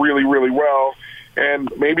play really, really well,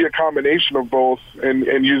 and maybe a combination of both and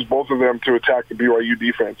use both of them to attack the BYU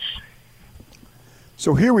defense.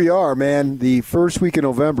 So here we are, man, the first week of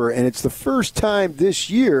November, and it's the first time this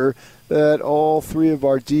year that all three of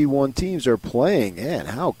our D1 teams are playing. Man,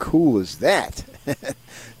 how cool is that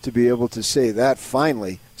to be able to say that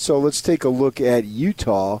finally. So let's take a look at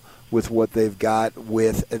Utah with what they've got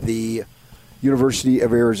with the University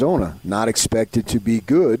of Arizona. Not expected to be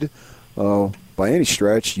good by any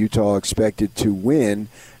stretch. Utah expected to win,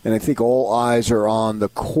 and I think all eyes are on the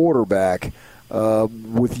quarterback.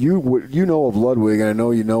 With you, what you know of Ludwig, and I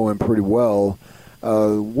know you know him pretty well,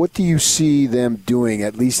 what do you see them doing,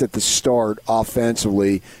 at least at the start,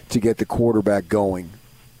 offensively, to get the quarterback going?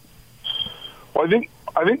 Well,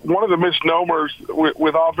 I think one of the misnomers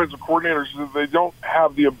with offensive coordinators is that they don't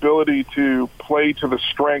have the ability to play to the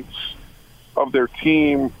strengths of their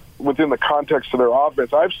team within the context of their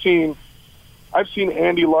offense. I've seen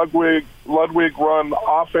Andy Ludwig run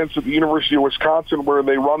offense at the University of Wisconsin where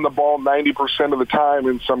they run the ball 90% of the time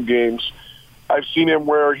in some games. I've seen him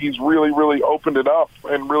where he's really, really opened it up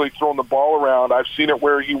and really thrown the ball around. I've seen it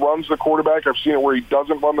where he runs the quarterback. I've seen it where he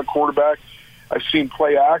doesn't run the quarterback. I've seen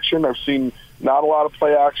play action. I've seen not a lot of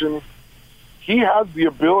play action. He has the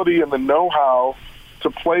ability and the know-how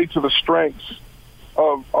to play to the strengths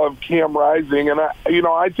of Cam Rising. And,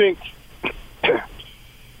 I think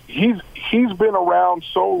he's been around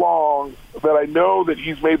so long that I know that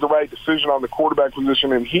he's made the right decision on the quarterback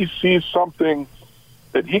position, and he sees something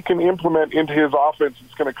that he can implement into his offense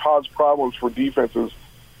that's going to cause problems for defenses.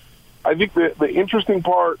 I think the interesting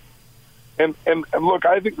part, and look,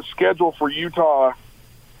 I think the schedule for Utah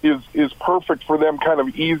is perfect for them kind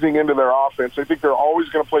of easing into their offense. I think they're always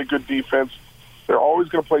going to play good defense. They're always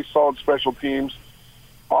going to play solid special teams.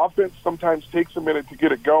 Offense sometimes takes a minute to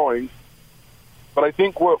get it going. But I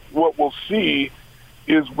think what we'll see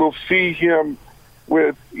is we'll see him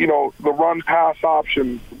with, the run-pass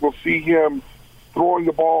option. We'll see him throwing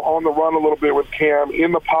the ball on the run a little bit with Cam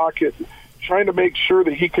in the pocket, trying to make sure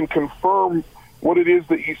that he can confirm what it is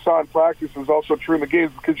that he saw in practice is also true in the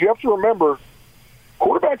games. Because you have to remember,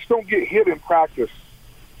 quarterbacks don't get hit in practice.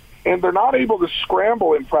 And they're not able to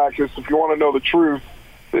scramble in practice, if you want to know the truth.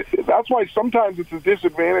 That's why sometimes it's a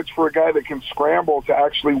disadvantage for a guy that can scramble to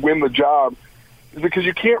actually win the job. Is because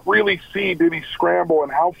you can't really see, did he scramble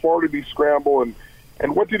and how far did he scramble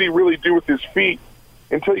and what did he really do with his feet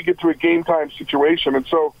until you get to a game time situation. And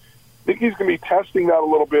so I think he's going to be testing that a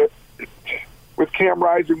little bit with Cam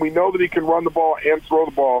Rising. We know that he can run the ball and throw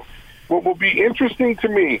the ball. What will be interesting to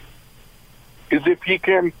me is if he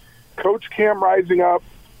can coach Cam Rising up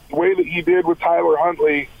the way that he did with Tyler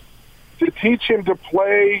Huntley to teach him to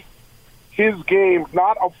play his game,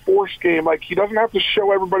 not a forced game. Like, he doesn't have to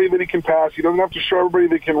show everybody that he can pass. He doesn't have to show everybody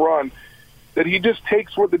that he can run. That he just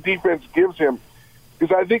takes what the defense gives him.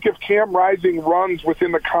 Because I think if Cam Rising runs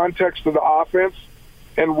within the context of the offense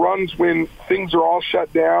and runs when things are all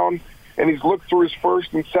shut down and he's looked through his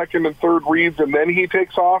first and second and third reads and then he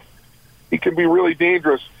takes off, he can be really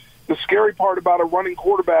dangerous. The scary part about a running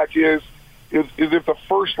quarterback is if the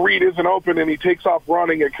first read isn't open and he takes off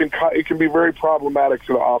running, it can be very problematic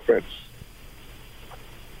to the offense.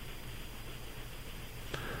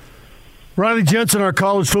 Riley Jensen, our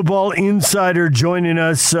college football insider, joining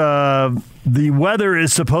us. The weather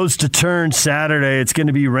is supposed to turn Saturday. It's going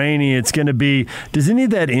to be rainy. It's going to be – does any of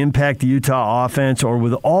that impact the Utah offense, or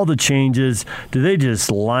with all the changes, do they just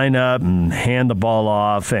line up and hand the ball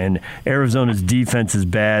off and Arizona's defense is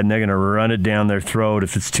bad and they're going to run it down their throat?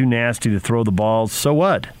 If it's too nasty to throw the ball, so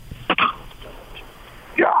what?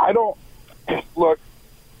 Yeah, I don't – look,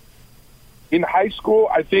 in high school,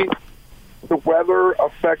 I think – the weather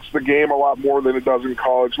affects the game a lot more than it does in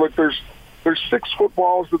college. Look, there's 6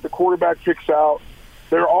 footballs that the quarterback picks out.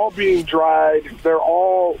 They're all being dried. They're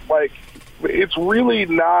all it's really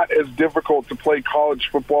not as difficult to play college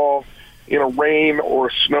football in a rain or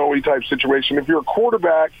a snowy type situation. If you're a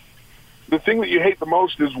quarterback, the thing that you hate the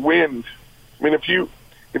most is wind. I mean, if you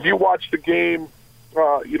watch the game,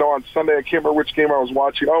 on Sunday, I can't remember which game I was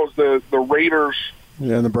watching. Oh, it was the Raiders.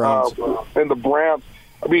 Yeah, and the Browns. And the Browns.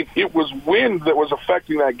 I mean, it was wind that was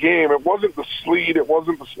affecting that game. It wasn't the sleet. It was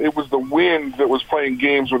the wind that was playing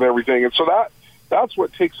games with everything. And so that's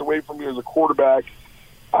what takes away from you as a quarterback.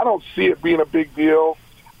 I don't see it being a big deal.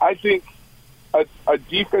 I think a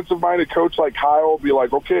defensive-minded coach like Kyle will be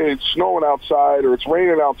like, okay, it's snowing outside or it's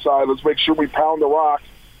raining outside. Let's make sure we pound the rock.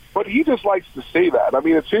 But he just likes to say that. I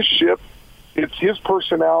mean, it's his ship. It's his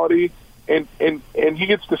personality. And he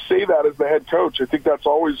gets to say that as the head coach. I think that's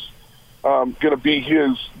always going to be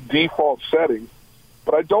his default setting.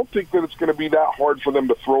 but I don't think that it's going to be that hard for them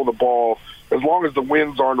to throw the ball as long as the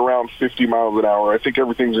winds aren't around 50 miles an hour. I think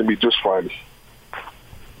everything's going to be just fine.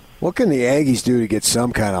 What can the Aggies do to get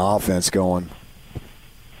some kind of offense going?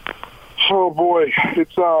 Oh, boy.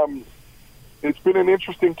 It's been an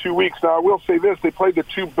interesting 2 weeks. Now, I will say this. They played the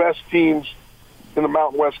two best teams in the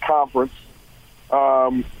Mountain West Conference.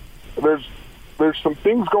 There's some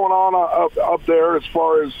things going on up there as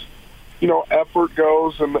far as, effort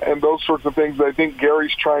goes and those sorts of things that I think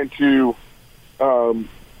Gary's trying to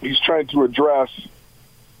address.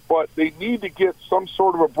 But they need to get some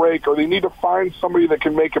sort of a break, or they need to find somebody that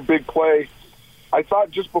can make a big play. I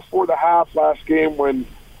thought just before the half last game when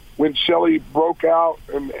Shelley broke out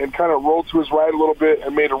and kind of rolled to his right a little bit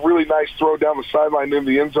and made a really nice throw down the sideline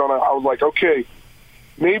into the end zone, I was like, okay,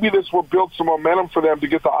 maybe this will build some momentum for them to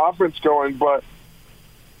get the offense going, but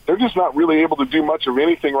they're just not really able to do much of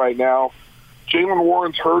anything right now. Jalen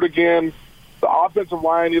Warren's hurt again. The offensive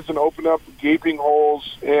line isn't opening up gaping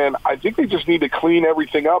holes, and I think they just need to clean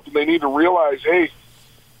everything up, and they need to realize, hey,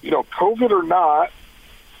 COVID or not,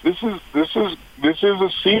 this is a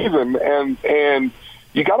season, and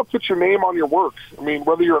you got to put your name on your work. I mean,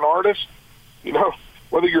 whether you're an artist,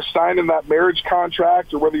 whether you're signing that marriage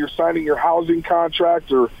contract or whether you're signing your housing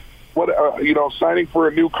contract or signing for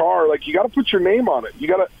a new car, like, you got to put your name on it. You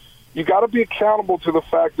got to be accountable to the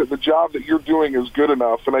fact that the job that you're doing is good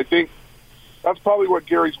enough. And I think that's probably what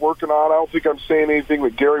Gary's working on. I don't think I'm saying anything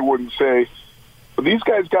that Gary wouldn't say. But these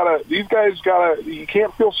guys gotta, you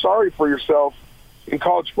can't feel sorry for yourself in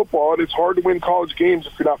college football, and it's hard to win college games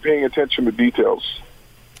if you're not paying attention to details.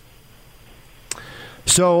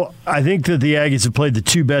 So I think that the Aggies have played the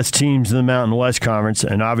two best teams in the Mountain West Conference,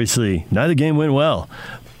 and obviously neither game went well.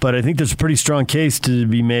 But I think there's a pretty strong case to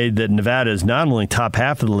be made that Nevada is not only top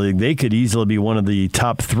half of the league, they could easily be one of the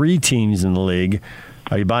top three teams in the league.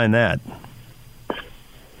 Are you buying that?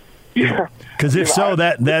 Yeah. Because if so,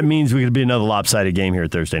 that means we could be another lopsided game here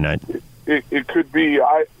Thursday night. It could be.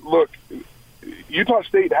 Look, Utah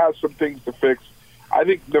State has some things to fix. I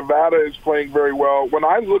think Nevada is playing very well. When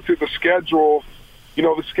I looked at the schedule,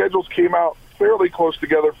 the schedules came out fairly close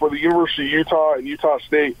together for the University of Utah and Utah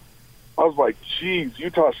State. I was like, geez,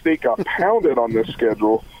 Utah State got pounded on this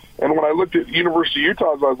schedule. And when I looked at University of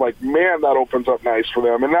Utah, I was like, man, that opens up nice for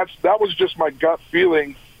them. And that was just my gut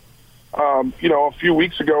feeling, a few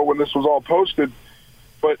weeks ago when this was all posted.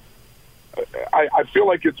 But I feel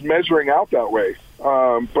like it's measuring out that way.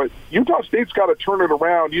 But Utah State's got to turn it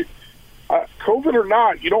around. COVID or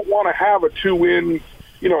not, you don't want to have a 2-win,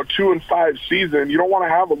 2-5 season. You don't want to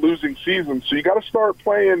have a losing season. So you got to start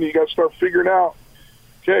playing. You got to start figuring out,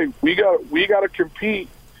 okay, we got to compete,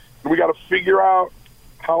 and we got to figure out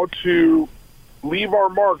how to leave our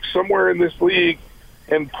mark somewhere in this league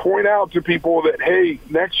and point out to people that, hey,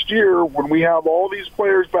 next year when we have all these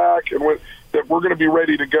players back and that we're going to be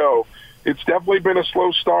ready to go. It's definitely been a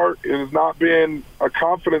slow start. It has not been a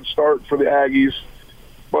confident start for the Aggies.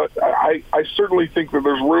 But I certainly think that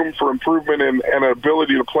there's room for improvement and an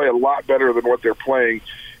ability to play a lot better than what they're playing.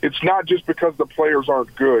 It's not just because the players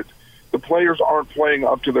aren't good. The players aren't playing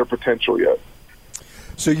up to their potential yet.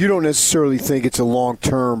 So you don't necessarily think it's a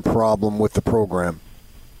long-term problem with the program?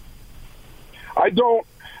 I don't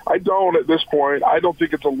at this point. I don't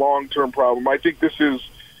think it's a long-term problem. I think this is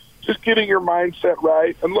just getting your mindset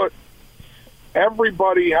right. And look,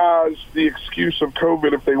 everybody has the excuse of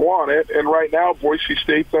COVID if they want it. And right now, Boise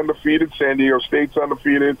State's undefeated, San Diego State's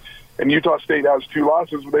undefeated, and Utah State has 2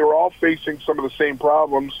 losses. But they were all facing some of the same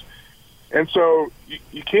problems. And so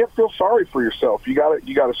you can't feel sorry for yourself. You got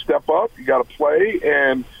to step up. You got to play,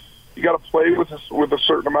 and you got to play with a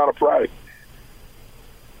certain amount of pride.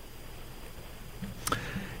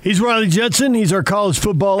 He's Riley Judson. He's our college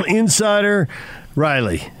football insider.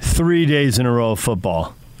 Riley, 3 days in a row of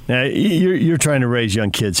football. Now, you're trying to raise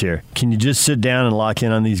young kids here. Can you just sit down and lock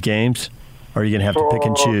in on these games, or are you going to have to pick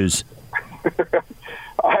and choose?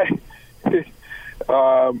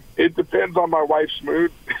 It depends on my wife's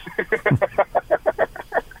mood.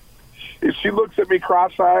 If she looks at me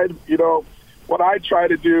cross-eyed, what I try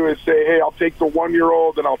to do is say, hey, I'll take the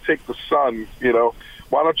 1-year-old and I'll take the son.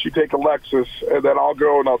 Why don't you take Alexis, and then I'll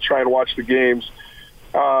go and I'll try and watch the games.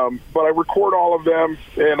 But I record all of them,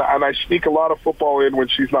 and I sneak a lot of football in when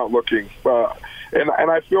she's not looking. And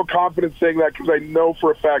I feel confident saying that because I know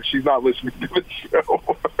for a fact she's not listening to the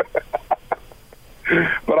show.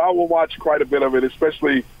 But I will watch quite a bit of it,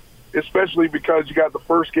 especially because you got the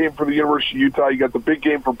first game for the University of Utah, you got the big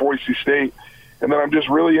game for Boise State, and then I'm just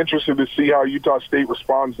really interested to see how Utah State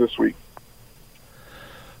responds this week.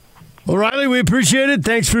 Well, Riley, we appreciate it.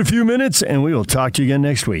 Thanks for a few minutes, and we will talk to you again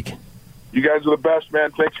next week. You guys are the best,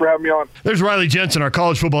 man. Thanks for having me on. There's Riley Jensen, our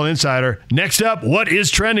college football insider. Next up, what is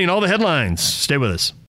trending? All the headlines. Stay with us.